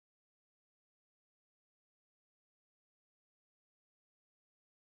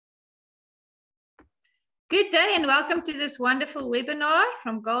Good day and welcome to this wonderful webinar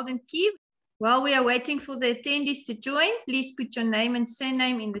from Golden Key. While we are waiting for the attendees to join, please put your name and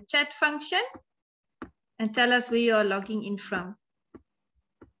surname in the chat function and tell us where you are logging in from.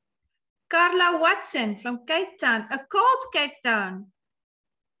 Carla Watson from Cape Town, a cold Cape Town.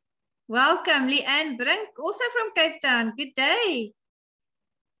 Welcome. Leanne Brink, also from Cape Town. Good day.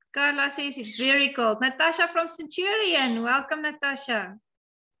 Carla says it's very cold. Natasha from Centurion. Welcome, Natasha.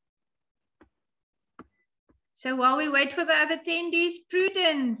 So while we wait for the other attendees,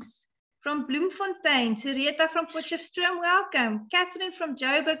 Prudence from Bloemfontein, Sarita from Potchefstroom, welcome. Catherine from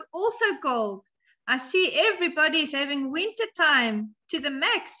Joburg, also cold. I see everybody is having winter time to the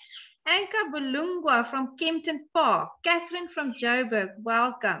max. Anka Bulungwa from Kempton Park, Catherine from Joburg,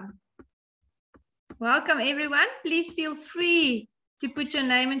 welcome. Welcome everyone. Please feel free to put your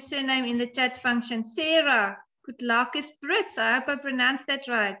name and surname in the chat function. Sarah Kutlakis Brits, I hope I pronounced that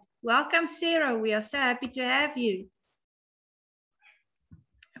right. Welcome, Sarah. We are so happy to have you.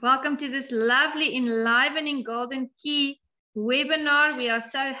 Welcome to this lovely, enlivening Golden Key webinar. We are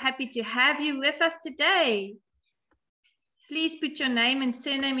so happy to have you with us today. Please put your name and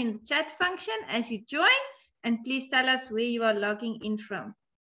surname in the chat function as you join, and please tell us where you are logging in from.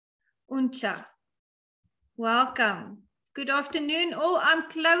 Uncha, welcome. Good afternoon all. I'm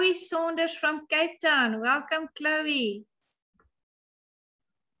Chloe Saunders from Cape Town. Welcome, Chloe.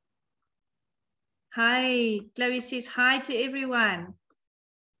 Hi, Chloe says hi to everyone.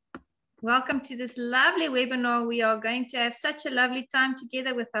 Welcome to this lovely webinar. We are going to have such a lovely time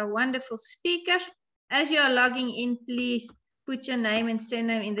together with our wonderful speakers. As you are logging in, please put your name and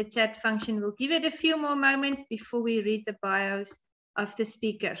surname in the chat function. We'll give it a few more moments before we read the bios of the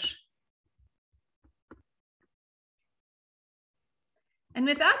speakers. And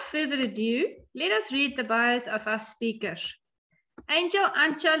without further ado, let us read the bios of our speakers. Angel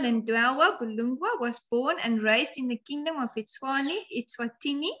Ancha Lendwawa Bulungwa was born and raised in the Kingdom of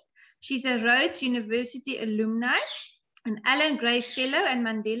Eswatini. She's a Rhodes University alumni, an Alan Gray Fellow and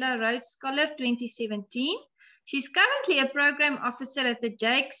Mandela Rhodes Scholar 2017. She's currently a Program Officer at the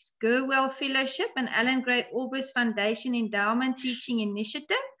Jakes Gerwel Fellowship and Alan Gray Orbis Foundation Endowment Teaching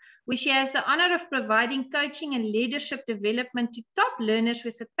Initiative, where she has the honor of providing coaching and leadership development to top learners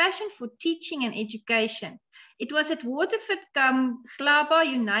with a passion for teaching and education. It was at Waterford Glaba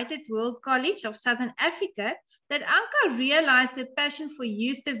United World College of Southern Africa that Anka realized her passion for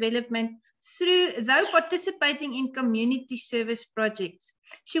youth development though participating in community service projects.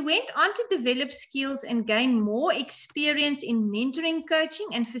 She went on to develop skills and gain more experience in mentoring, coaching,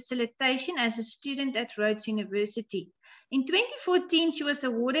 and facilitation as a student at Rhodes University. In 2014, she was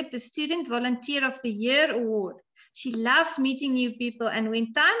awarded the Student Volunteer of the Year award. She loves meeting new people and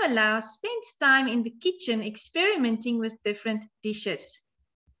when time allows, spends time in the kitchen experimenting with different dishes.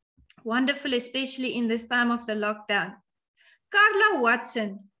 Wonderful, especially in this time of the lockdown. Carla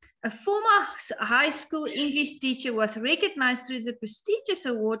Watson, a former high school English teacher, was recognized through the prestigious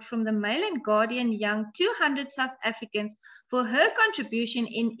award from the Mail and Guardian Young 200 South Africans for her contribution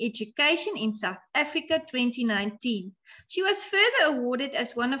in education in South Africa 2019. She was further awarded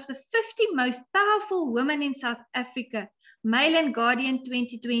as one of the 50 most powerful women in South Africa, Mail and Guardian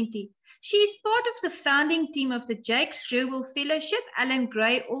 2020. She is part of the founding team of the Jakes Gerwel Fellowship, Alan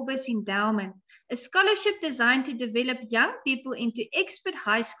Gray Orbis Endowment, a scholarship designed to develop young people into expert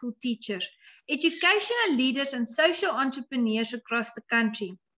high school teachers, educational leaders, and social entrepreneurs across the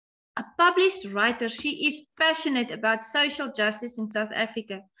country. A published writer, she is passionate about social justice in South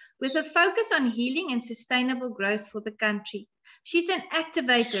Africa, with a focus on healing and sustainable growth for the country. She's an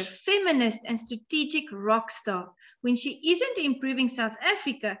activator, feminist, and strategic rock star. When she isn't improving South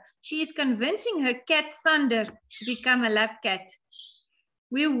Africa, she is convincing her cat Thunder to become a lab cat.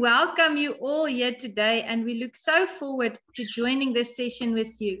 We welcome you all here today, and we look so forward to joining this session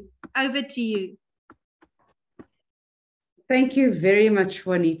with you. Over to you. Thank you very much,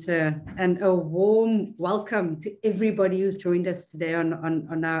 Juanita, and a warm welcome to everybody who's joined us today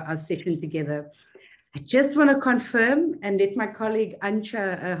on our session together. I just want to confirm and let my colleague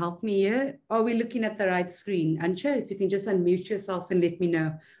Ancha help me here. Are we looking at the right screen? Ancha, if you can just unmute yourself and let me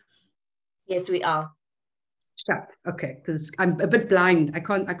know. Yes, we are. Sure. Okay, because I'm a bit blind. I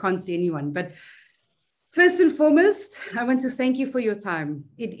can't see anyone. But first and foremost, I want to thank you for your time.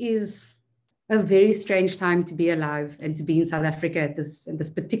 It is a very strange time to be alive and to be in South Africa at this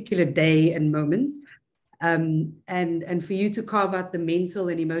particular day and moment. And for you to carve out the mental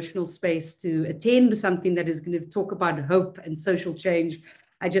and emotional space to attend something that is going to talk about hope and social change.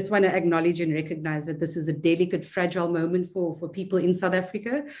 I just want to acknowledge and recognize that this is a delicate, fragile moment for people in South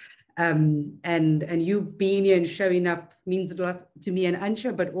Africa. And you being here and showing up means a lot to me and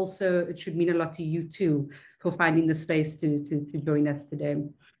Ansha, but also it should mean a lot to you too for finding the space to join us today.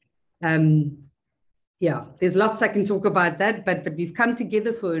 Yeah, there's lots I can talk about that, but we've come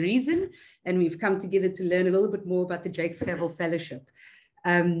together for a reason, and we've come together to learn a little bit more about the Gerwel Fellowship.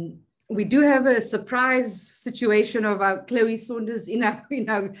 We do have a surprise situation of our Chloe Saunders in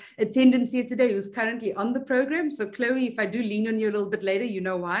our attendance here today, who's currently on the program. So Chloe, if I do lean on you a little bit later, you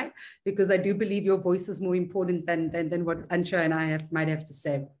know why, because I do believe your voice is more important than what Ansha and I might have to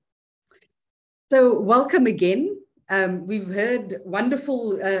say. So welcome again. We've heard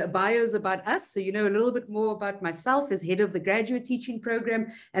wonderful bios about us, so you know a little bit more about myself as head of the graduate teaching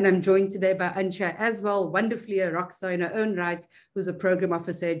program, and I'm joined today by Ansha as well, wonderfully a rock star in her own right, who's a program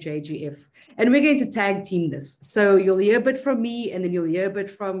officer at JGF. And we're going to tag team this. So you'll hear a bit from me, and then you'll hear a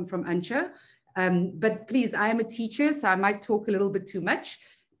bit from Ansha. But please, I am a teacher, so I might talk a little bit too much.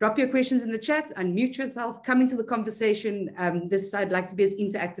 Drop your questions in the chat, unmute yourself, come into the conversation. I'd like to be as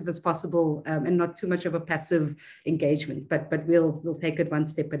interactive as possible and not too much of a passive engagement, but we'll take it one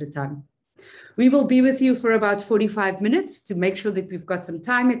step at a time. We will be with you for about 45 minutes to make sure that we've got some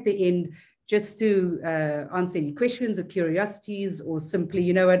time at the end just to answer any questions or curiosities, or simply,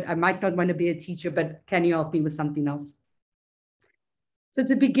 you know what, I might not want to be a teacher, but can you help me with something else? So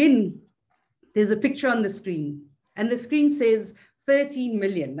to begin, there's a picture on the screen, and the screen says 13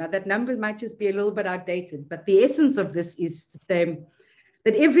 million. Now that number might just be a little bit outdated, but the essence of this is to say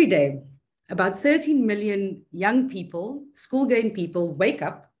that every day, about 13 million young people, school-going people, wake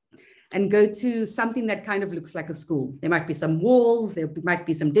up and go to something that kind of looks like a school. There might be some walls, there might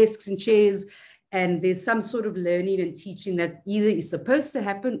be some desks and chairs, and there's some sort of learning and teaching that either is supposed to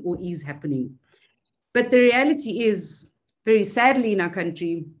happen or is happening. But the reality is, very sadly in our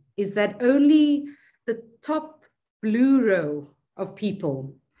country, is that only the top blue row of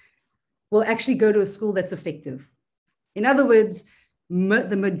people will actually go to a school that's effective. In other words,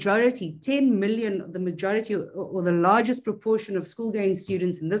 the majority, 10 million, the majority or the largest proportion of school-going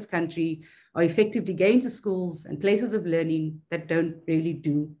students in this country are effectively going to schools and places of learning that don't really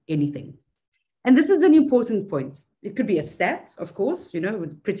do anything. And this is an important point. It could be a stat, of course, you know,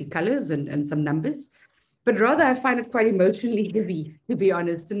 with pretty colors and some numbers, but rather I find it quite emotionally heavy, to be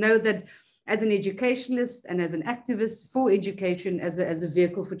honest, to know that as an educationalist and as an activist for education, as a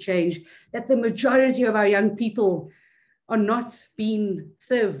vehicle for change, that the majority of our young people are not being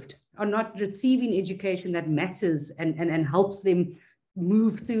served, are not receiving education that matters and helps them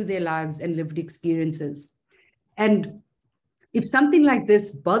move through their lives and lived experiences. And if something like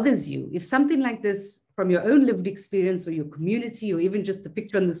this bothers you, if something like this from your own lived experience or your community, or even just the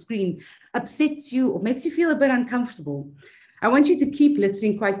picture on the screen upsets you or makes you feel a bit uncomfortable, I want you to keep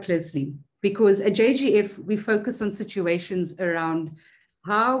listening quite closely. Because at JGF, we focus on situations around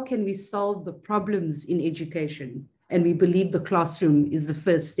how can we solve the problems in education? And we believe the classroom is the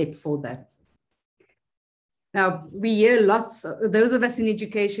first step for that. Now, we hear lots, those of us in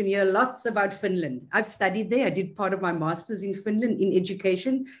education hear lots about Finland. I've studied there. I did part of my master's in Finland in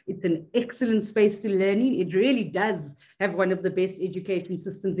education. It's an excellent space to learning. It really does have one of the best education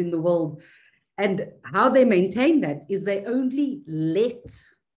systems in the world. And how they maintain that is they only let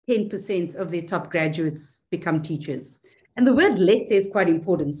 10% of their top graduates become teachers. And the word let there is quite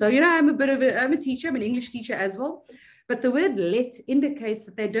important. So, you know, I'm a teacher, I'm an English teacher as well. But the word let indicates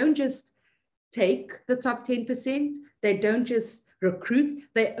that they don't just take the top 10%, they don't just recruit,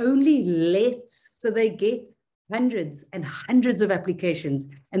 they only let, so they get hundreds and hundreds of applications,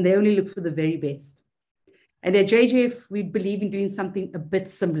 and they only look for the very best. And at JGF, we believe in doing something a bit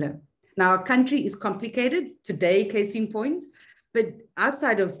similar. Now, our country is complicated today, case in point. But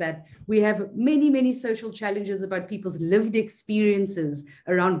outside of that, we have many, many social challenges about people's lived experiences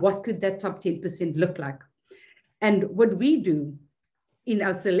around what could that top 10% look like. And what we do in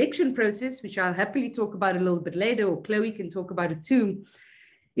our selection process, which I'll happily talk about a little bit later, or Chloe can talk about it too,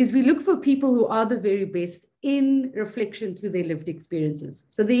 is we look for people who are the very best in reflection to their lived experiences.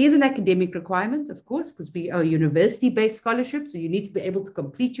 So there is an academic requirement, of course, because we are a university-based scholarship, so you need to be able to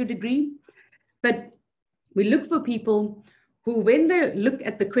complete your degree. But we look for people who, when they look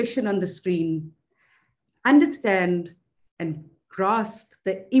at the question on the screen, understand and grasp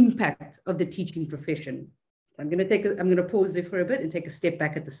the impact of the teaching profession. I'm going to pause there for a bit and take a step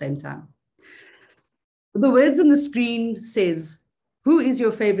back at the same time. The words on the screen says, who is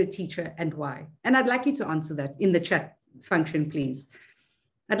your favorite teacher and why? And I'd like you to answer that in the chat function, please.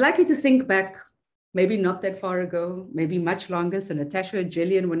 I'd like you to think back, maybe not that far ago, maybe much longer. So Natasha,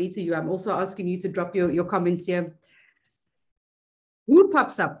 Jillian, Juanita, I'm also asking you to drop your comments here. Who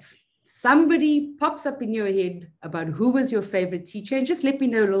pops up? somebody pops up in your head about who was your favorite teacher, and just let me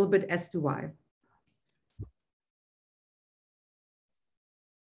know a little bit as to why.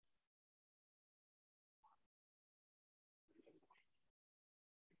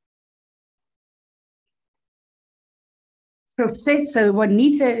 Professor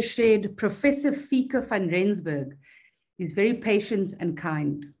Juanita shared Professor Fieke van Rensburg. He's very patient and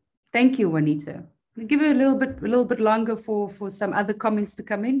kind. Thank you, Juanita. We'll give you a little bit longer for some other comments to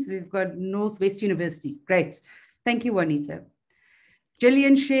come in. So we've got Northwest University. Great. Thank you, Juanita.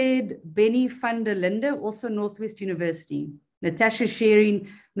 Gillian shared Benny van der Linde, also Northwest University. Natasha sharing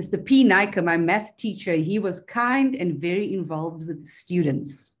Mr. P. Nike, my math teacher. He was kind and very involved with the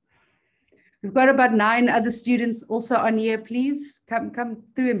students. We've got about 9 other students also on here. Please come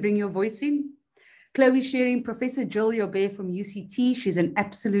through and bring your voice in. Chloe sharing Professor Jill Yobbe from UCT. She's an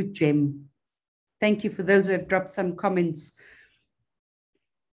absolute gem. Thank you for those who have dropped some comments.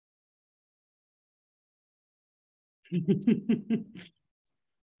 He's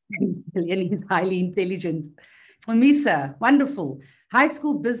highly intelligent. Misa, wonderful. High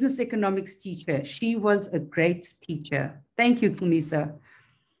school business economics teacher. She was a great teacher. Thank you, Misa.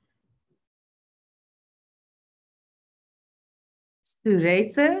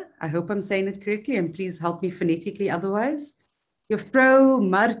 Suretha, I hope I'm saying it correctly, and please help me phonetically otherwise. Juffrou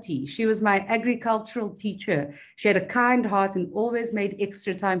Marti, she was my agricultural teacher. She had a kind heart and always made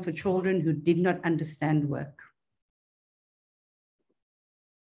extra time for children who did not understand work.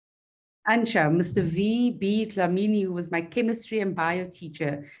 Ansha, Mr. V.B. Tlamini, who was my chemistry and bio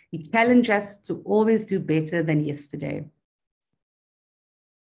teacher. He challenged us to always do better than yesterday.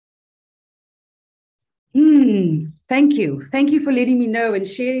 Thank you. Thank you for letting me know and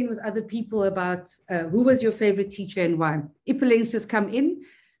sharing with other people about who was your favorite teacher and why. Ipoleng's just come in.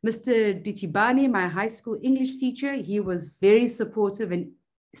 Mr. Ditibani, my high school English teacher, he was very supportive and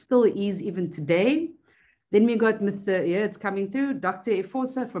still is even today. Then we got Mr. Yeah, it's coming through, Dr.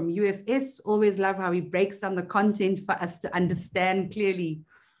 Efosa from UFS. Always love how he breaks down the content for us to understand clearly.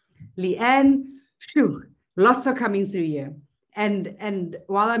 Leanne, shoo, lots are coming through here. And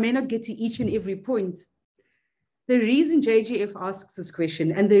while I may not get to each and every point, the reason JGF asks this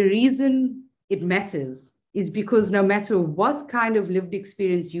question and the reason it matters is because no matter what kind of lived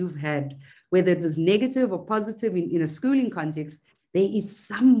experience you've had, whether it was negative or positive in a schooling context, there is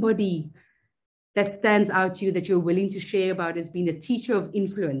somebody that stands out to you that you're willing to share about as being a teacher of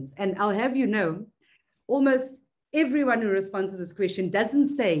influence. And I'll have you know, almost everyone who responds to this question doesn't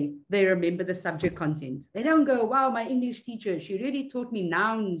say they remember the subject content. They don't go, wow, my English teacher, she really taught me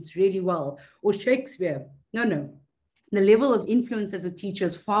nouns really well, or Shakespeare. No. The level of influence as a teacher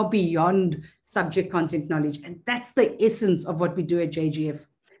is far beyond subject content knowledge. And that's the essence of what we do at JGF.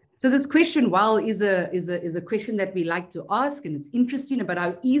 So this question, while is a question that we like to ask, and it's interesting about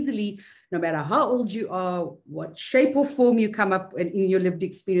how easily, no matter how old you are, what shape or form you come up in your lived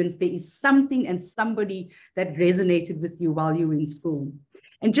experience, there is something and somebody that resonated with you while you were in school.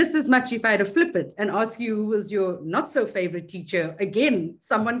 And just as much, if I had to flip it and ask you who was your not so favorite teacher, again,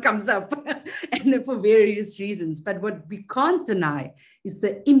 someone comes up and for various reasons. But what we can't deny is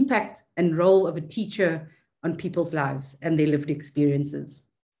the impact and role of a teacher on people's lives and their lived experiences.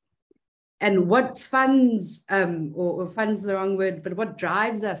 And what funds, or funds the wrong word, but what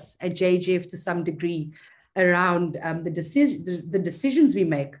drives us at JGF to some degree around the decisions we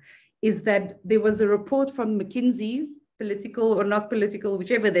make is that there was a report from McKinsey, political or not political,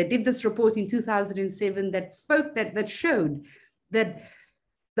 whichever, they did this report in 2007 that showed that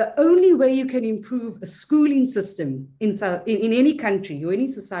the only way you can improve a schooling system in any country or any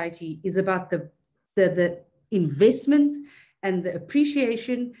society is about the investment and the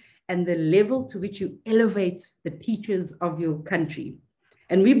appreciation and the level to which you elevate the teachers of your country.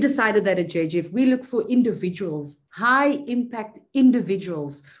 And we've decided that at JGF, we look for individuals, high impact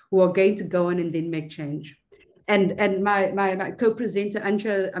individuals who are going to go on and then make change. And my co-presenter,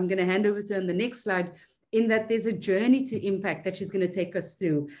 Ansha, I'm going to hand over to her on the next slide, in that there's a journey to impact that she's going to take us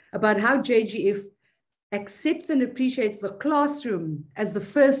through about how JGF accepts and appreciates the classroom as the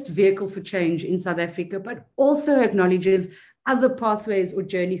first vehicle for change in South Africa, but also acknowledges other pathways or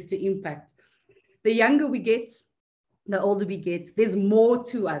journeys to impact. The younger we get, the older we get, there's more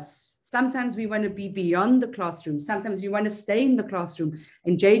to us. Sometimes we want to be beyond the classroom. Sometimes you want to stay in the classroom,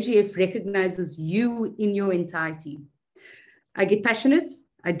 and JGF recognizes you in your entirety. I get passionate.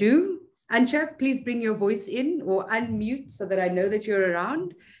 I do. Ansha, please bring your voice in or unmute so that I know that you're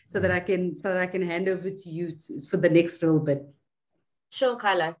around, so that I can hand over to you for the next little bit. Sure,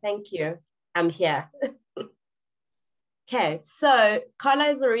 Carla. Thank you. I'm here. Okay, so Carla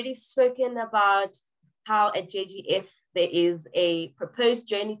has already spoken about how at JGF there is a proposed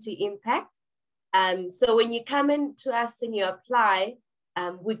journey to impact. So when you come in to us and you apply,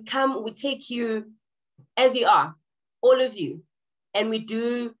 we take you as you are, all of you. And we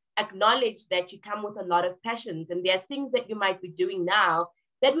do acknowledge that you come with a lot of passions, and there are things that you might be doing now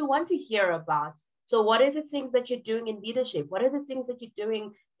that we want to hear about. So what are the things that you're doing in leadership? What are the things that you're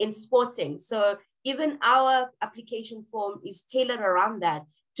doing in sporting? So even our application form is tailored around that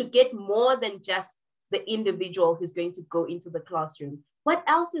to get more than just the individual who's going to go into the classroom. What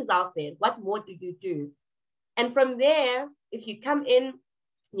else is out there? What more do you do? And from there, if you come in,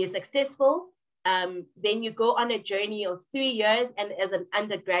 you're successful, then you go on a journey of 3 years and as an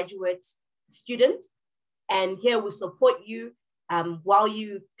undergraduate student. And here we support you while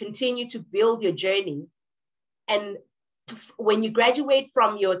you continue to build your journey. And when you graduate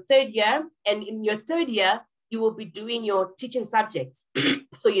from your 3rd year, and in your 3rd year, you will be doing your teaching subjects.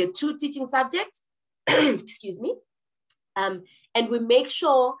 So your 2 teaching subjects, excuse me. And we make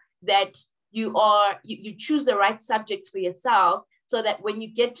sure that you choose the right subjects for yourself, so that when you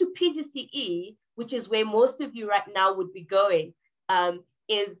get to PGCE, which is where most of you right now would be going,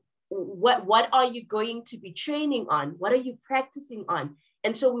 is what are you going to be training on? What are you practicing on?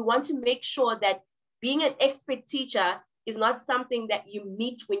 And so we want to make sure that being an expert teacher is not something that you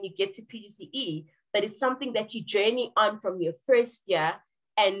meet when you get to PGCE, but it's something that you journey on from your 1st year.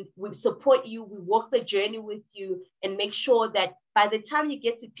 And we support you, we walk the journey with you, and make sure that by the time you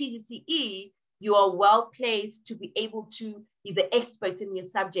get to PGCE, you are well placed to be able to be the expert in your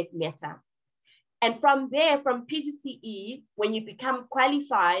subject matter. And from there, from PGCE, when you become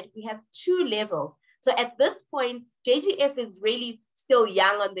qualified, we have 2 levels. So at this point, JGF is really still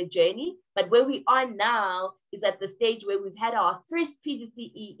young on the journey, but where we are now is at the stage where we've had our first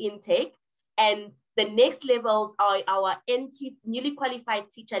PGCE intake, and the next levels are our NQ, newly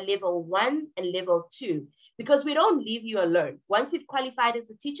qualified teacher level 1 and level 2, because we don't leave you alone. Once you've qualified as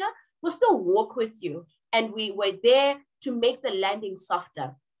a teacher, we'll still walk with you. And we were there to make the landing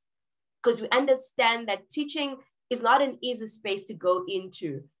softer, because we understand that teaching is not an easy space to go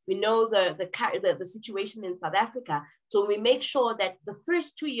into. We know the situation in South Africa. So we make sure that the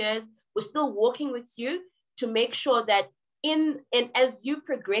first 2 years, we're still walking with you to make sure that and as you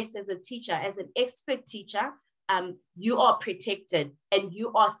progress as a teacher, as an expert teacher, you are protected and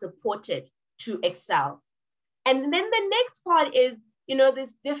you are supported to excel. And then the next part is,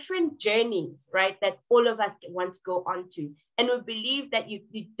 there's different journeys, right, that all of us want to go on to. And we believe that you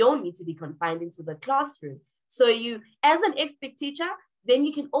don't need to be confined into the classroom. So you, as an expert teacher, then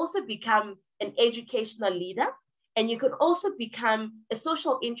you can also become an educational leader, and you can also become a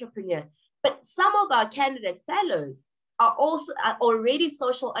social entrepreneur. But some of our candidate fellows are already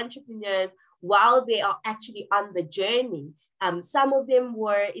social entrepreneurs while they are actually on the journey. Some of them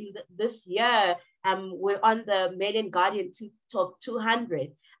were this year, we're on the Mail & Guardian Top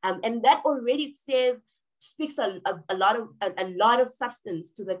 200. And that already speaks a lot of substance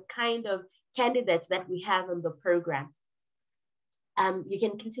to the kind of candidates that we have on the program. You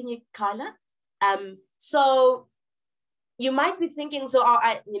can continue, Carla. So you might be thinking, so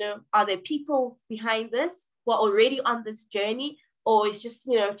are there people behind this who are already on this journey, or it's just,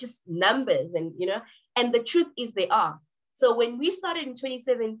 just numbers and the truth is they are. So when we started in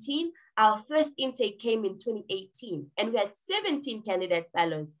 2017, our first intake came in 2018, and we had 17 candidate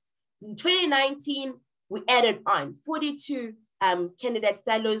fellows. In 2019, we added on 42 candidate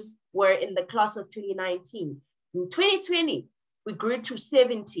fellows were in the class of 2019. In 2020, we grew to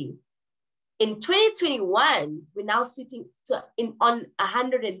 70. In 2021, we're now sitting on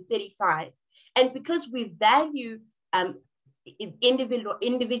 135. And because we value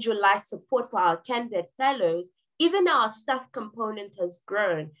individualized support for our candidate fellows, even our staff component has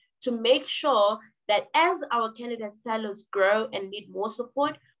grown to make sure that as our candidate fellows grow and need more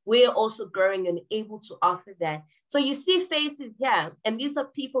support, we're also growing and able to offer that. So you see faces here, and these are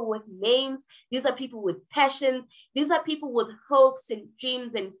people with names, these are people with passions, these are people with hopes and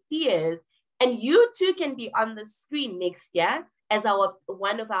dreams and fears. And you too can be on the screen next year as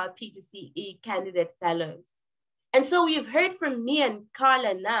one of our PGCE candidate fellows. And so you've heard from me and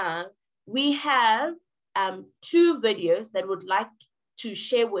Carla now. We have 2 videos that would like to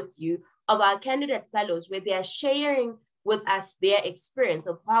share with you of our candidate fellows, where they are sharing with us their experience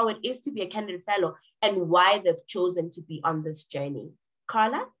of how it is to be a candidate fellow and why they've chosen to be on this journey.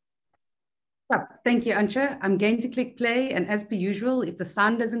 Carla? Thank you, Ansha. I'm going to click play, and as per usual, if the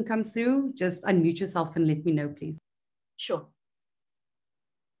sound doesn't come through, just unmute yourself and let me know, please. Sure.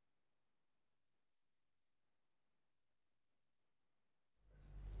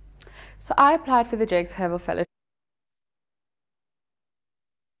 So I applied for the Gerwel Fellowship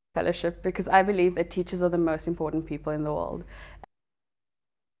Fellowship because I believe that teachers are the most important people in the world.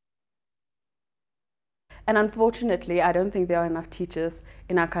 And unfortunately, I don't think there are enough teachers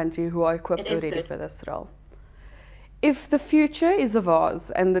in our country who are equipped or ready for this role. If the future is a vase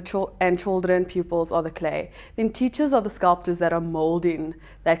and children, pupils are the clay, then teachers are the sculptors that are molding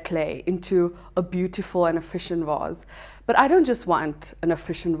that clay into a beautiful and efficient vase. But I don't just want an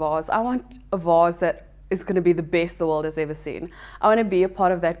efficient vase. I want a vase that is going to be the best the world has ever seen. I want to be a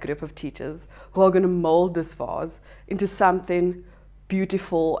part of that group of teachers who are going to mold this vase into something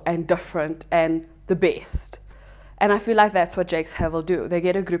beautiful and different and the best. And I feel like that's what JCE will do. They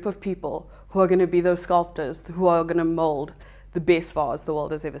get a group of people who are going to be those sculptors who are going to mold the best vase the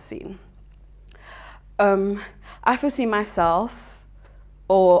world has ever seen. I foresee myself,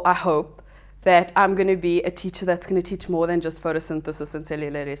 or I hope, that I'm going to be a teacher that's going to teach more than just photosynthesis and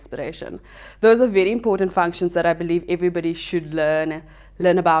cellular respiration. Those are very important functions that I believe everybody should learn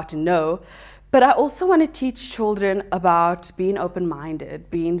about and know. But I also want to teach children about being open-minded,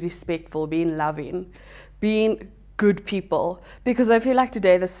 being respectful, being loving, being good people, because I feel like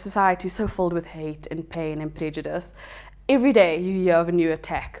today the society is so filled with hate and pain and prejudice. Every day you hear of a new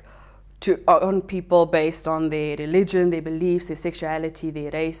attack on people based on their religion, their beliefs, their sexuality, their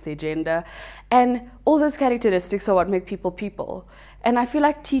race, their gender, and all those characteristics are what make people people. And I feel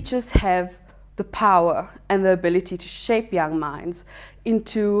like teachers have the power and the ability to shape young minds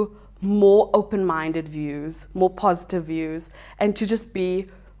into more open-minded views, more positive views, and to just be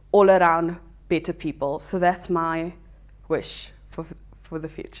all around better people. So that's my wish for the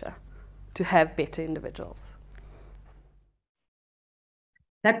future, to have better individuals.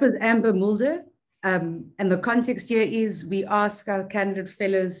 That was Amber Mulder. And the context here is we ask our candidate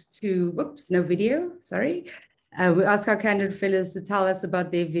fellows to, whoops, no video, sorry. We ask our candidate fellows to tell us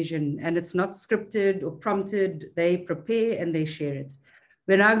about their vision, and it's not scripted or prompted. They prepare and they share it.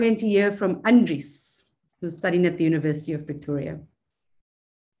 We're now going to hear from Andries, who's studying at the University of Pretoria.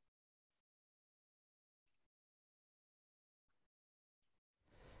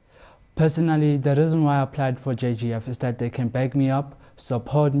 Personally, the reason why I applied for JGF is that they can back me up,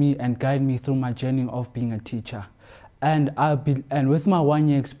 support me, and guide me through my journey of being a teacher. And with my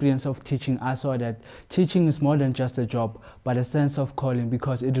 1-year experience of teaching, I saw that teaching is more than just a job, but a sense of calling,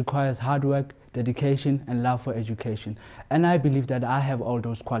 because it requires hard work, dedication, and love for education. And I believe that I have all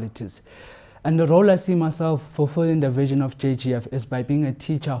those qualities. And the role I see myself fulfilling the vision of JGF is by being a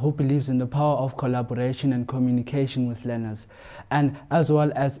teacher who believes in the power of collaboration and communication with learners, and as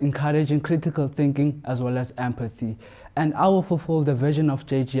well as encouraging critical thinking as well as empathy. And I will fulfill the vision of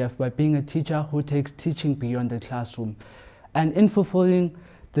JGF by being a teacher who takes teaching beyond the classroom. And in fulfilling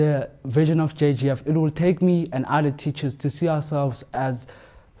the vision of JGF, it will take me and other teachers to see ourselves as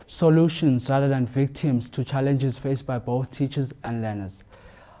solutions rather than victims to challenges faced by both teachers and learners.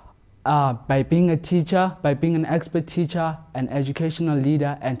 By being a teacher, by being an expert teacher, an educational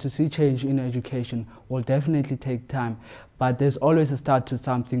leader, and to see change in education will definitely take time. But there's always a start to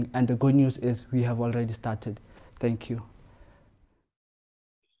something, and the good news is we have already started. Thank you.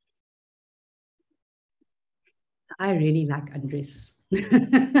 I really like Andries.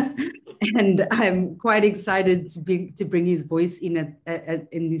 And I'm quite excited to bring his voice in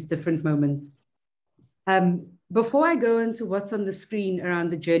in these different moments. Before I go into what's on the screen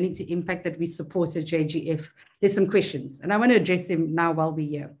around the journey to impact that we support at JGF, there's some questions, and I want to address them now while we're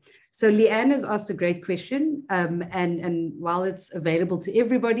here. So Leanne has asked a great question, and while it's available to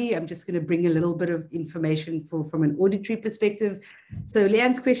everybody, I'm just going to bring a little bit of information from an auditory perspective. So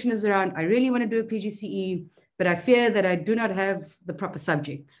Leanne's question is around, I really want to do a PGCE, but I fear that I do not have the proper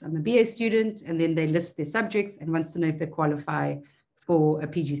subjects. I'm a BA student, and then they list their subjects and wants to know if they qualify for a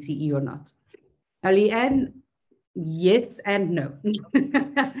PGCE or not. Now, Leanne, yes and no.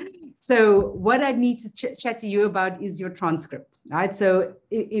 So what I need to chat to you about is your transcript, right? So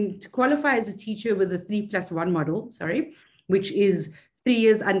to qualify as a teacher with a 3+1 model, which is 3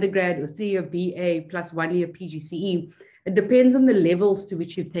 years undergrad or 3-year BA plus 1 year PGCE, it depends on the levels to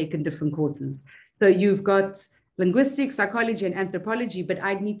which you've taken different courses. So you've got linguistics, psychology, and anthropology, but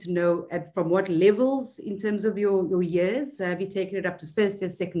I'd need to know from what levels in terms of your years. Have you taken it up to first year,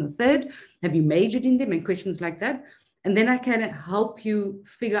 second, or third? Have you majored in them, and questions like that? And then I can help you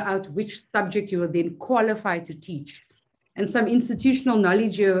figure out which subject you are then qualified to teach. And some institutional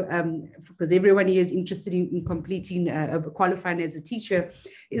knowledge here, because everyone here is interested in completing, qualifying as a teacher,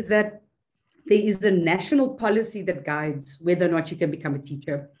 is that there is a national policy that guides whether or not you can become a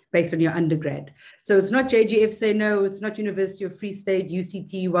teacher based on your undergrad. So it's not JGF say no, it's not University of Free State,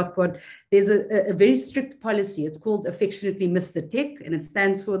 UCT, what. There's a very strict policy. It's called affectionately Mr. Tech, and it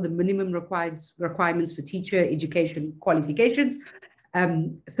stands for the minimum requirements for teacher education qualifications.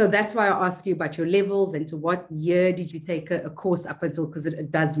 So that's why I ask you about your levels and to what year did you take a course up until, because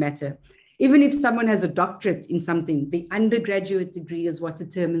it does matter. Even if someone has a doctorate in something, the undergraduate degree is what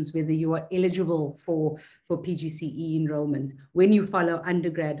determines whether you are eligible for PGCE enrollment when you follow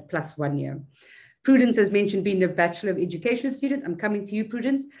undergrad plus 1 year. Prudence has mentioned being a Bachelor of Education student. I'm coming to you,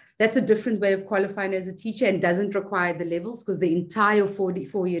 Prudence. That's a different way of qualifying as a teacher and doesn't require the levels because the entire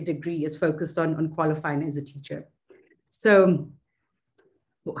 4-year degree is focused on qualifying as a teacher. So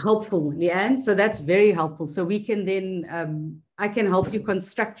helpful, Leanne. So that's very helpful. So we can then, I can help you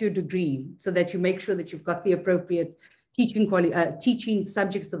construct your degree so that you make sure that you've got the appropriate teaching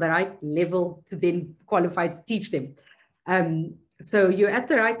subjects to the right level to then qualify to teach them. So you're at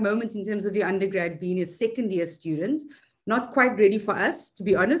the right moment in terms of your undergrad being a second-year student, not quite ready for us, to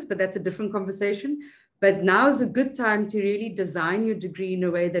be honest, but that's a different conversation. But now is a good time to really design your degree in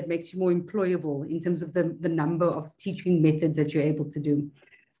a way that makes you more employable in terms of the number of teaching methods that you're able to do.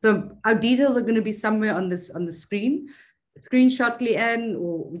 So our details are going to be somewhere on the screen. Screenshot Leanne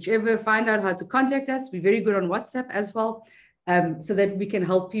or whichever, find out how to contact us. We're very good on WhatsApp as well, so that we can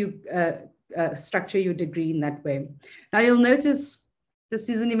help you structure your degree in that way. Now you'll notice this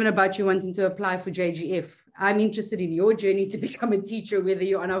isn't even about you wanting to apply for JGF. I'm interested in your journey to become a teacher, whether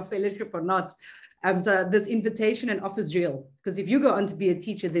you're on our fellowship or not. So this invitation and offer is real, because if you go on to be a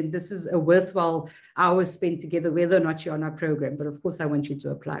teacher, then this is a worthwhile hours spent together, whether or not you're on our program. But of course, I want you to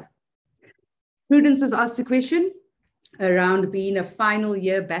apply. Prudence has asked a question around being a final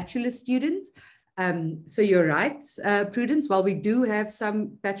year bachelor student. So you're right, Prudence, while we do have some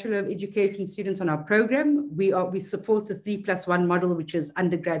Bachelor of Education students on our program, we support the 3+1 model, which is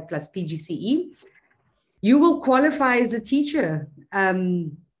undergrad plus PGCE. You will qualify as a teacher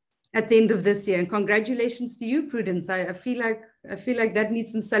at the end of this year. And congratulations to you, Prudence. I feel like that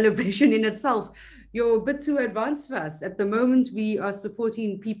needs some celebration in itself. You're a bit too advanced for us. At the moment, we are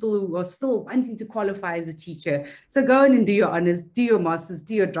supporting people who are still wanting to qualify as a teacher. So go in and do your honors, do your masters,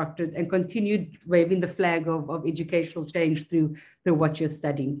 do your doctorate, and continue waving the flag of educational change through what you're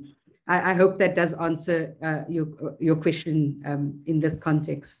studying. I hope that does answer your question in this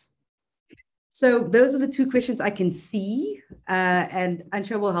context. So those are the two questions I can see, and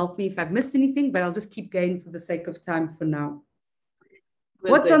Ansha will help me if I've missed anything, but I'll just keep going for the sake of time for now.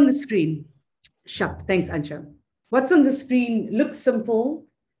 What's on the screen? Sharp, thanks, Ansha. What's on the screen looks simple,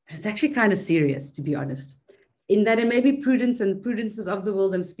 but it's actually kind of serious, to be honest. In that it may be Prudence and Prudences of the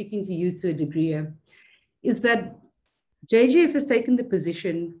world, I'm speaking to you to a degree here, is that JGF has taken the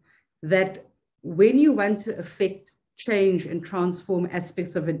position that when you want to affect change and transform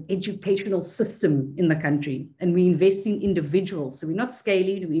aspects of an educational system in the country, and we invest in individuals. So we're not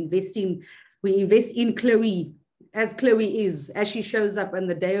scaling, we invest in Chloe, as Chloe is, as she shows up on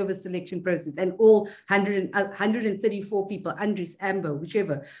the day of a selection process, and all 134 people, Andres, Amber,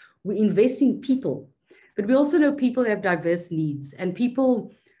 whichever. We invest in people, but we also know people have diverse needs and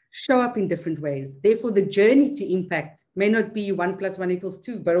people show up in different ways. Therefore, the journey to impact may not be 1 + 1 =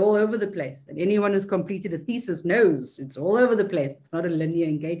 2, but all over the place. And anyone who's completed a thesis knows it's all over the place. It's not a linear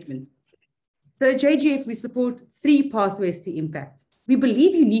engagement. So at JGF, we support 3 pathways to impact. We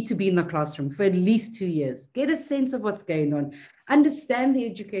believe you need to be in the classroom for at least 2 years, get a sense of what's going on, understand the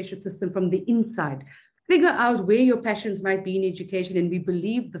education system from the inside, figure out where your passions might be in education. And we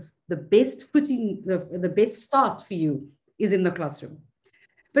believe the best footing, the best start for you is in the classroom.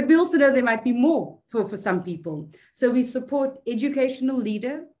 But we also know there might be more for some people. So we support educational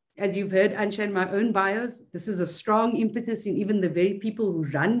leader. As you've heard, Ansha, in my own bios, this is a strong impetus in even the very people who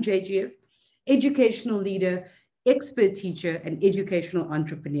run JGF. Educational leader, expert teacher, and educational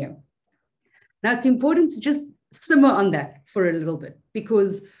entrepreneur. Now, it's important to just simmer on that for a little bit,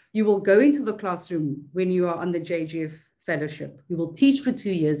 because you will go into the classroom when you are on the JGF fellowship. You will teach for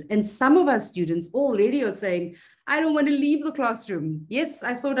 2 years. And some of our students already are saying, I don't want to leave the classroom. Yes,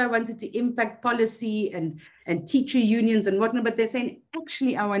 I thought I wanted to impact policy and teacher unions and whatnot, but they're saying,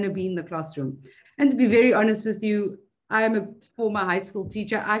 actually, I want to be in the classroom. And to be very honest with you, I am a former high school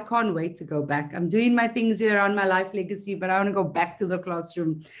teacher. I can't wait to go back. I'm doing my things here on my life legacy, but I want to go back to the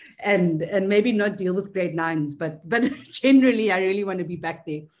classroom and maybe not deal with grade 9s, but generally, I really want to be back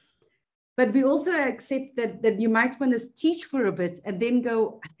there. But we also accept that you might want to teach for a bit and then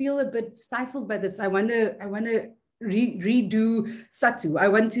go, I feel a bit stifled by this. I want to redo SATU. I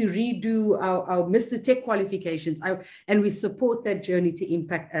want to redo our Mr. Tech qualifications. And we support that journey to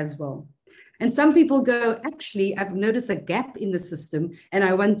impact as well. And some people go, actually, I've noticed a gap in the system and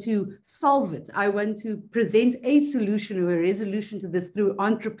I want to solve it. I want to present a solution or a resolution to this through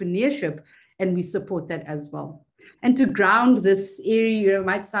entrepreneurship, and we support that as well. And to ground this area,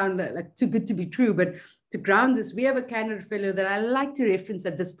 might sound like too good to be true, but to ground this, we have a candidate fellow that I like to reference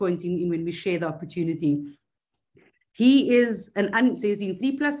at this point in when we share the opportunity. He is says in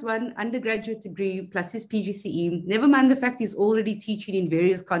 3+1 undergraduate degree plus his PGCE. Never mind the fact he's already teaching in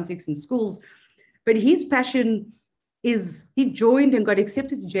various contexts in schools, but his passion is, he joined and got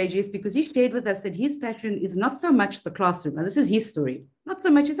accepted to JGF because he shared with us that his passion is not so much the classroom. Now, this is his story. Not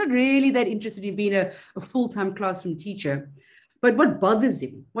so much, he's not really that interested in being a full-time classroom teacher. But what bothers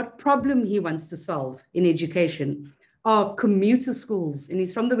him, what problem he wants to solve in education are commuter schools. And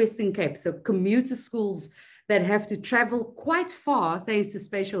he's from the Western Cape, so commuter schools that have to travel quite far, thanks to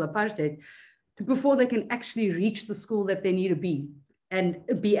spatial apartheid, before they can actually reach the school that they need to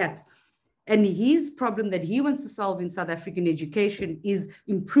be at. And his problem that he wants to solve in South African education is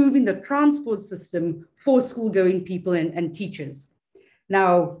improving the transport system for school-going people and teachers.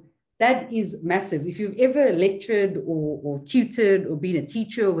 Now, that is massive. If you've ever lectured or tutored or been a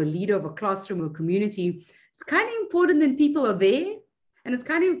teacher or a leader of a classroom or community, it's kind of important that people are there, and it's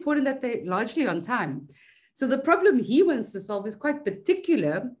kind of important that they're largely on time. So the problem he wants to solve is quite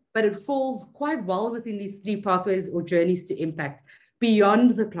particular, but it falls quite well within these 3 pathways or journeys to impact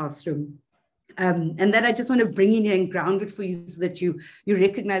beyond the classroom. And that I just want to bring in here and ground it for you so that you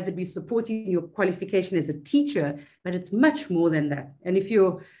recognize that we're supporting your qualification as a teacher, but it's much more than that. And if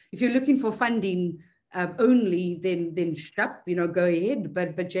you're looking for funding only, then shut, go ahead.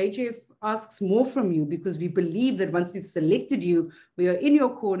 But JGF asks more from you because we believe that once we've selected you, we are in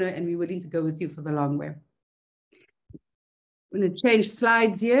your corner and we're willing to go with you for the long way. I'm going to change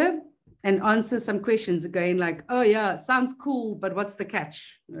slides here and answer some questions going like, oh yeah, sounds cool, but what's the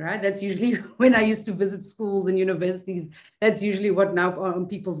catch? All right, that's usually when I used to visit schools and universities, that's usually what now on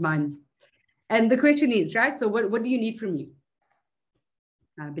people's minds. And the question is, right, so what do you need from me?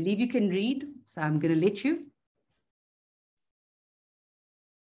 I believe you can read, so I'm going to let you.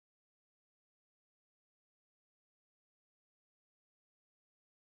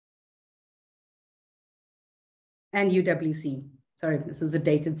 And UWC. Sorry, this is a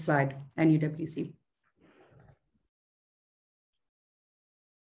dated slide, and UWC.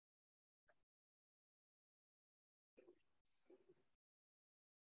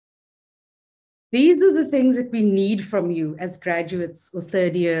 These are the things that we need from you as graduates or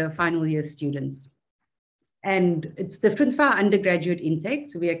third year, final year students. And it's different for our undergraduate intake.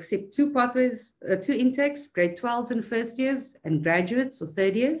 So we accept 2 pathways, 2 intakes, grade 12s and first years, and graduates or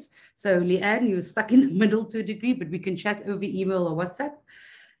third years. So Leanne, you're stuck in the middle to a degree, but we can chat over email or WhatsApp.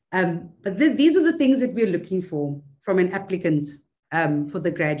 But these are the things that we're looking for from an applicant for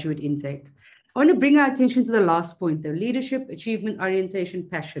the graduate intake. I want to bring our attention to the last point, though: leadership, achievement, orientation,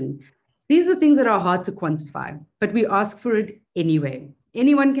 passion. These are things that are hard to quantify, but we ask for it anyway.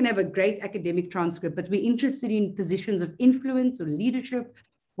 Anyone can have a great academic transcript, but we're interested in positions of influence or leadership.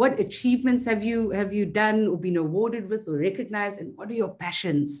 What achievements have you done or been awarded with or recognized? And what are your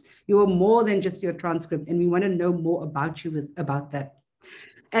passions? You are more than just your transcript, and we want to know more about you about that.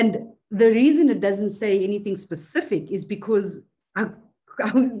 And the reason it doesn't say anything specific is because our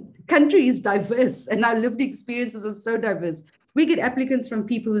country is diverse and our lived experiences are so diverse. We get applicants from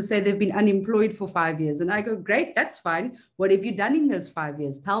people who say they've been unemployed for 5 years. And I go, great, that's fine. What have you done in those 5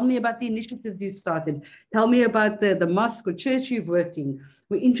 years? Tell me about the initiatives you started. Tell me about the mosque or church you've worked in.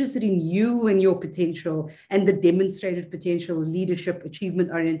 We're interested in you and your potential and the demonstrated potential, leadership,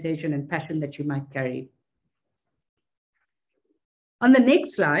 achievement, orientation, and passion that you might carry. On the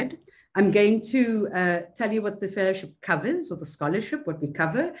next slide, I'm going to tell you what the fellowship covers, or the scholarship, what we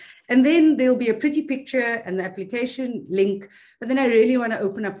cover. And then there'll be a pretty picture and the application link. But then I really want to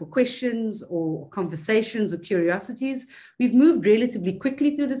open up for questions or conversations or curiosities. We've moved relatively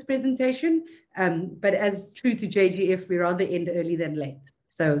quickly through this presentation, but as true to JGF, we rather end early than late.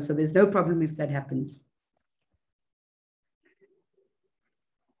 So there's no problem if that happens.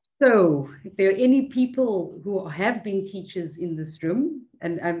 So if there are any people who have been teachers in this room,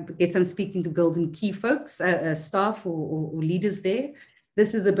 and I guess I'm speaking to Golden Key folks, staff or leaders there,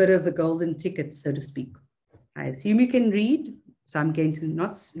 this is a bit of the golden ticket, so to speak. I assume you can read, so I'm going to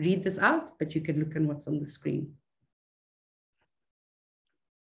not read this out, but you can look at what's on the screen.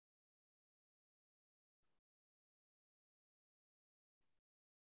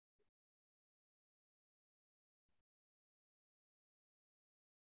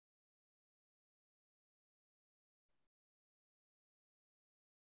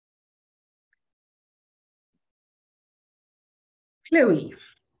 Chloe,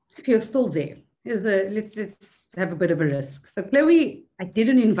 if you're still there, let's have a bit of a risk. So Chloe, I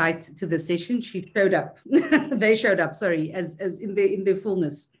didn't invite to the session. She showed up. They showed up, sorry, as in their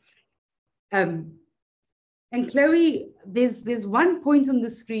fullness. And Chloe, there's one point on the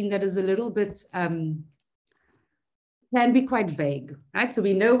screen that is a little bit can be quite vague, right? So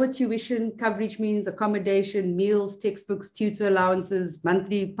we know what tuition coverage means: accommodation, meals, textbooks, tutor allowances,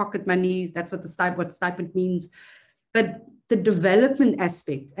 monthly pocket monies. That's what what stipend means. But the development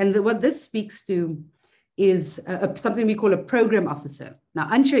aspect, and what this speaks to, is something we call a program officer. Now,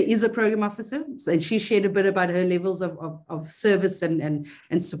 Ansha is a program officer, and she shared a bit about her levels of service and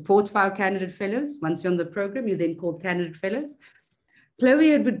support for our candidate fellows. Once you're on the program, you're then called candidate fellows.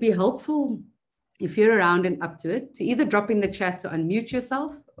 Chloe, it would be helpful if you're around and up to it, to either drop in the chat or unmute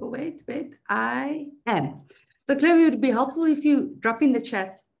yourself. Oh, wait, I am. So Chloe, it would be helpful if you drop in the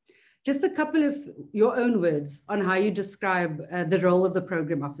chat just a couple of your own words on how you describe the role of the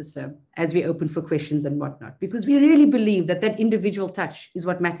program officer as we open for questions and whatnot, because we really believe that that individual touch is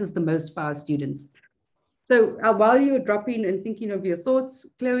what matters the most for our students. So while you're dropping and thinking of your thoughts,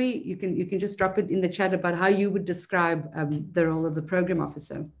 Chloe, you can just drop it in the chat about how you would describe the role of the program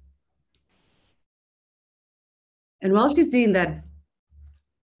officer. And while she's doing that,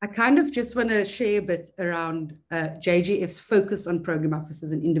 I kind of just want to share a bit around JGF's focus on program officers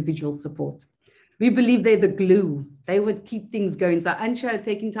and individual support. We believe they're the glue. They would keep things going. So Ansha,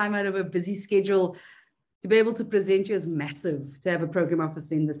 taking time out of a busy schedule to be able to present you is massive, to have a program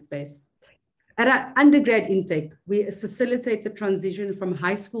officer in this space. At our undergrad intake, we facilitate the transition from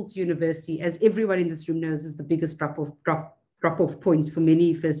high school to university, as everyone in this room knows is the biggest drop-off point for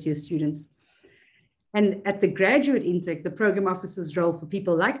many first-year students. And at the graduate intake, the program officer's role for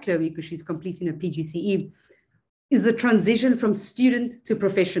people like Chloe, because she's completing a PGCE, is the transition from student to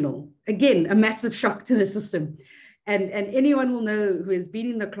professional. Again, a massive shock to the system. And anyone will know who has been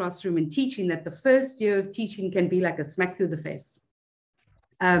in the classroom and teaching that the first year of teaching can be like a smack through the face.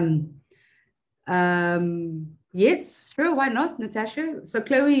 Yes, sure, why not, Natasha? So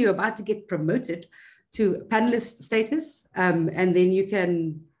Chloe, you're about to get promoted to panelist status, and then you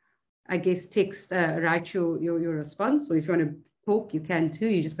can, I guess, text, write your response, or if you want to talk, you can too.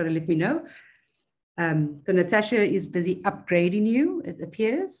 You just got to let me know. So Natasha is busy upgrading you, it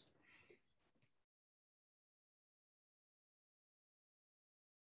appears.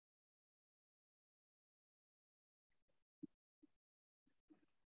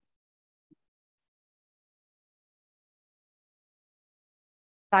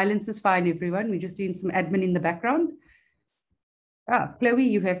 Silence is fine, everyone. We're just doing some admin in the background. Chloe,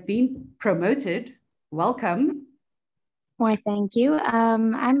 you have been promoted. Welcome. Why, thank you.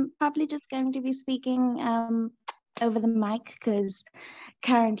 I'm probably just going to be speaking over the mic because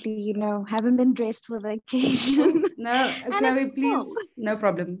currently, you know, haven't been dressed for the occasion. No, Chloe, please. No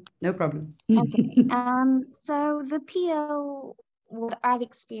problem. No problem. Okay. So the PO, what I've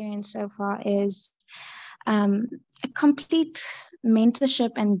experienced so far is a complete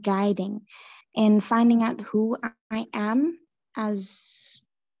mentorship and guiding in finding out who I am as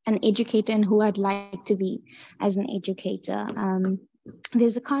an educator and who I'd like to be as an educator.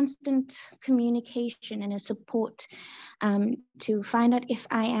 There's a constant communication and a support to find out if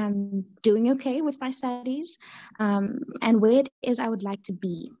I am doing okay with my studies and where it is I would like to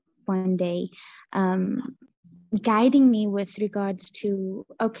be one day. Guiding me with regards to,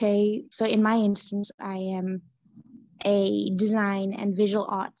 okay, so in my instance, I am a design and visual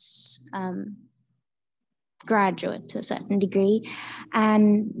arts graduate to a certain degree,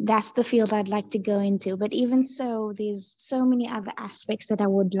 and that's the field I'd like to go into. But even so, there's so many other aspects that I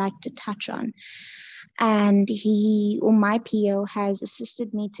would like to touch on, and he, or my PO, has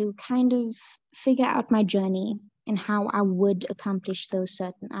assisted me to kind of figure out my journey and how I would accomplish those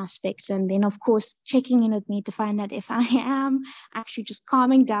certain aspects. And then, of course, checking in with me to find out if I am actually just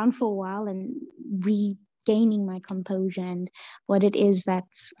calming down for a while and regaining my composure and what it is that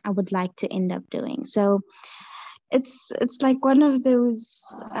I would like to end up doing. So it's like one of those,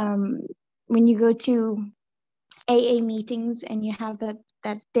 when you go to AA meetings and you have that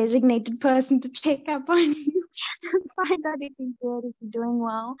designated person to check up on you and find out if you're good, if you're doing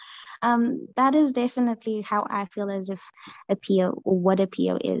well. That is definitely how I feel as if a PO, or what a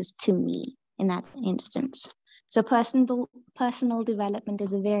PO is to me in that instance. So personal development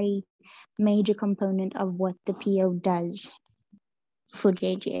is a very major component of what the PO does for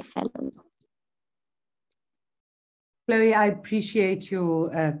JGF Fellows. Chloe, I appreciate your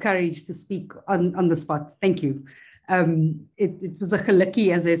courage to speak on the spot. Thank you. It was a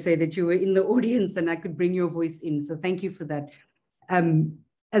lucky, as I say, that you were in the audience and I could bring your voice in. So thank you for that.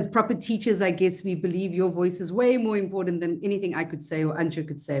 As proper teachers, I guess we believe your voice is way more important than anything I could say or Ansha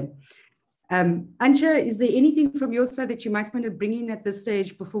could say. Ansha, is there anything from your side that you might want to bring in at this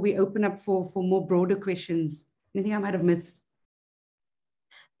stage before we open up for more broader questions? Anything I might have missed?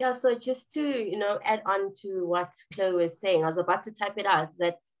 Yeah, so just to, add on to what Chloe was saying, I was about to type it out,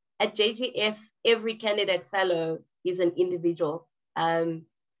 that at JGF, every candidate fellow is an individual.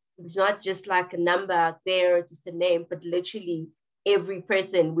 It's not just like a number out there, just a name, but literally every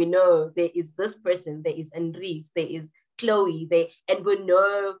person we know, there is this person, there is Andries, there is Chloe, and we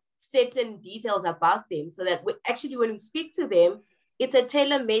know certain details about them, so that we actually, when we speak to them, it's a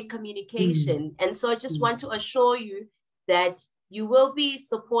tailor-made communication. And so I just want to assure you that you will be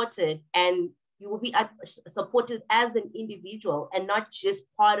supported, and you will be supported as an individual and not just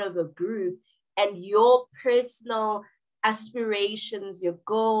part of a group, and your personal aspirations, your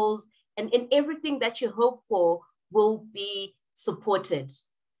goals, and everything that you hope for will be supported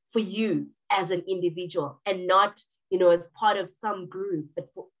for you as an individual, and not, you know, as part of some group, but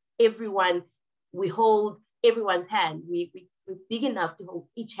for everyone. We hold everyone's hand. We're big enough to hold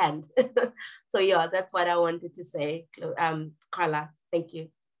each hand. So yeah, that's what I wanted to say, Carla. Thank you.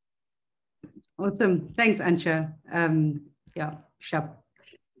 Awesome. Thanks, Ansha. Yeah, sharp.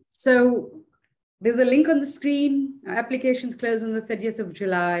 So there's a link on the screen. Our applications close on the 30th of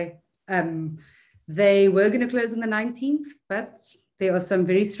July. They were going to close on the 19th, but there are some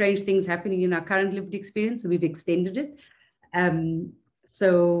very strange things happening in our current lived experience, so we've extended it.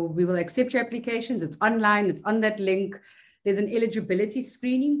 So we will accept your applications. It's online. It's on that link. There's an eligibility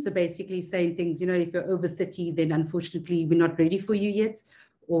screening. So basically saying things, you know, if you're over 30, then unfortunately we're not ready for you yet.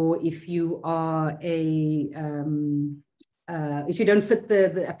 Or if you are if you don't fit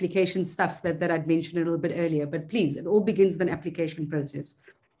the application stuff that I'd mentioned a little bit earlier. But please, it all begins with an application process.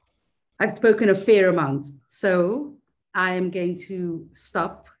 I've spoken a fair amount, so I am going to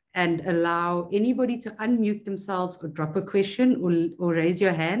stop and allow anybody to unmute themselves or drop a question or raise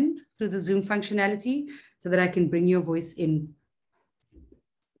your hand through the Zoom functionality so that I can bring your voice in.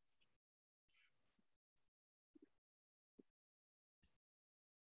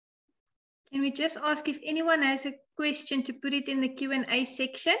 Can we just ask if anyone has a question to put it in the Q&A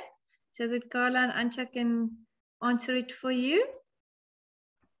section so that Carla and Ansha can answer it for you?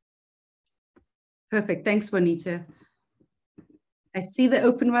 Perfect. Thanks, Juanita. I see the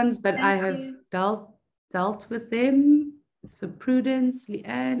open ones, but Thank I have dealt with them. So Prudence,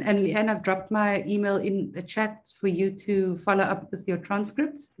 Leanne, and Leanne, I've dropped my email in the chat for you to follow up with your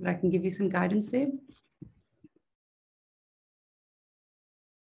transcript, so that I can give you some guidance there.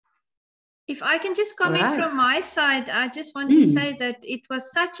 If I can just comment from my side, I just want to say that it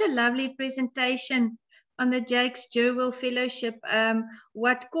was such a lovely presentation on the Jake's Gerwel Fellowship.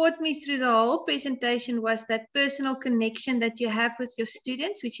 What caught me through the whole presentation was that personal connection that you have with your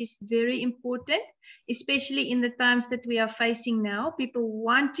students, which is very important, especially in the times that we are facing now. People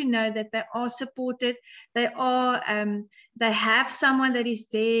want to know that they are supported, they have someone that is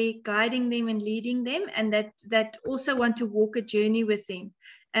there guiding them and leading them, and that also want to walk a journey with them.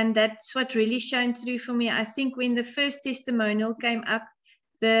 And that's what really shone through for me. I think when the first testimonial came up,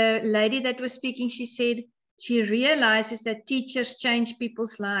 the lady that was speaking, she said she realizes that teachers change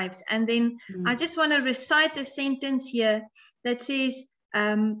people's lives. And then I just want to recite a sentence here that says,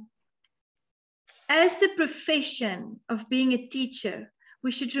 as the profession of being a teacher,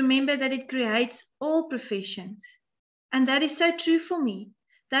 we should remember that it creates all professions. And that is so true for me.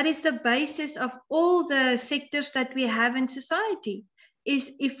 That is the basis of all the sectors that we have in society.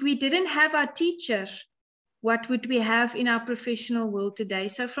 Is if we didn't have our teachers, what would we have in our professional world today?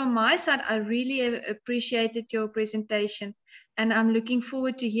 So from my side, I really appreciated your presentation, and I'm looking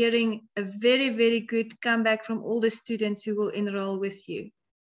forward to hearing a very, very good comeback from all the students who will enroll with you.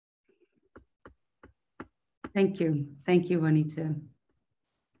 Thank you. Thank you, Juanita.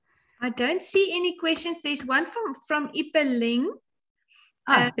 I don't see any questions. There's one from Ipeling.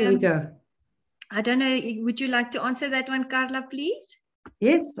 There we go. I don't know, would you like to answer that one, Carla, please?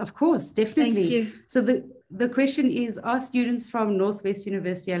 Yes, of course, definitely. Thank you. So the question is, are students from Northwest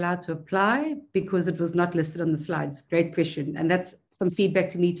University allowed to apply because it was not listed on the slides? Great question. And that's some feedback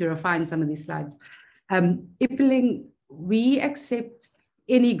to me to refine some of these slides. Ipeling, we accept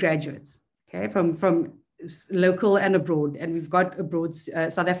any graduate, okay, from local and abroad. And we've got abroad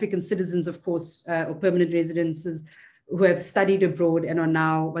South African citizens, of course, or permanent residences who have studied abroad and are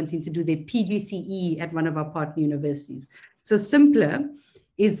now wanting to do their PGCE at one of our partner universities. So simpler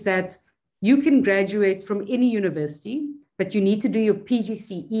is that you can graduate from any university, but you need to do your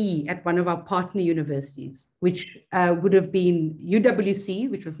PGCE at one of our partner universities, which would have been UWC,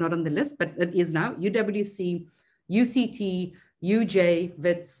 which was not on the list, but it is now, UWC, UCT, UJ,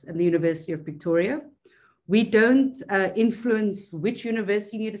 WITS, and the University of Victoria. We don't influence which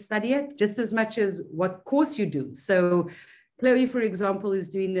university you need to study at, just as much as what course you do. So Chloe, for example,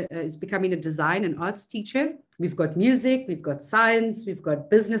 is becoming a design and arts teacher. We've got music, we've got science, we've got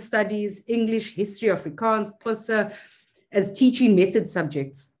business studies, English, history, Afrikaans, Xhosa. as teaching method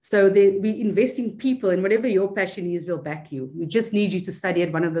subjects. So we invest in people, and whatever your passion is, we'll back you. We just need you to study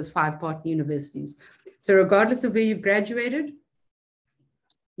at one of those 5 partner universities. So regardless of where you've graduated,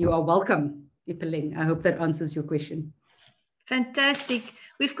 you are welcome, Ipeling. I hope that answers your question. Fantastic.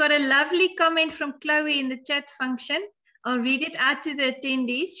 We've got a lovely comment from Chloe in the chat function. I'll read it out to the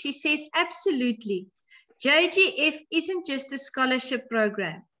attendees. She says, absolutely. JGF isn't just a scholarship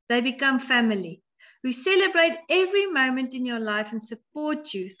program. They become family. We celebrate every moment in your life and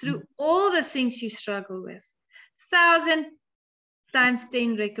support you through all the things you struggle with. 1,000 times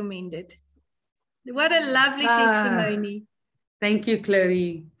 10 recommended. What a lovely testimony. Thank you,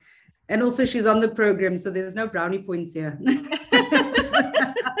 Chloe. And also she's on the program, so there's no brownie points here.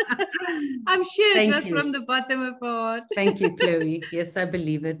 I'm sure Thank it was you. from the bottom of her heart. Thank you, Chloe. Yes, I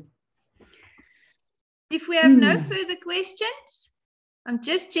believe it. If we have no further questions, I'm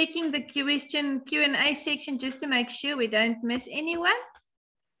just checking the Q&A section just to make sure we don't miss anyone.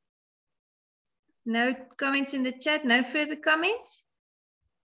 No comments in the chat, no further comments.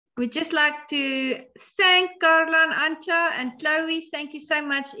 We'd just like to thank Carla and Ancha and Chloe. Thank you so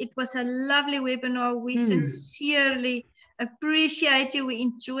much. It was a lovely webinar. We sincerely appreciate you. We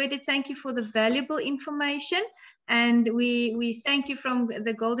enjoyed it. Thank you for the valuable information. And we thank you from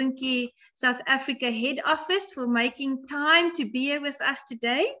the Golden Key South Africa head office for making time to be here with us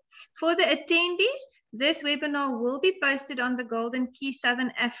today. For the attendees, this webinar will be posted on the Golden Key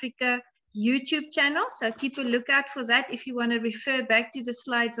Southern Africa YouTube channel. So keep a lookout for that if you want to refer back to the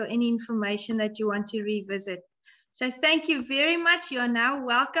slides or any information that you want to revisit. So thank you very much. You are now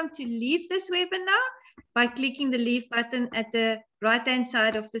welcome to leave this webinar by clicking the leave button at the right-hand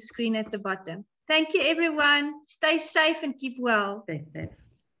side of the screen at the bottom. Thank you, everyone. Stay safe and keep well.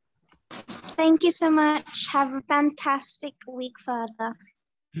 Thank you so much. Have a fantastic week further.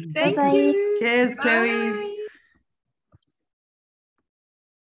 Thank Bye-bye. you. Cheers, Bye. Chloe.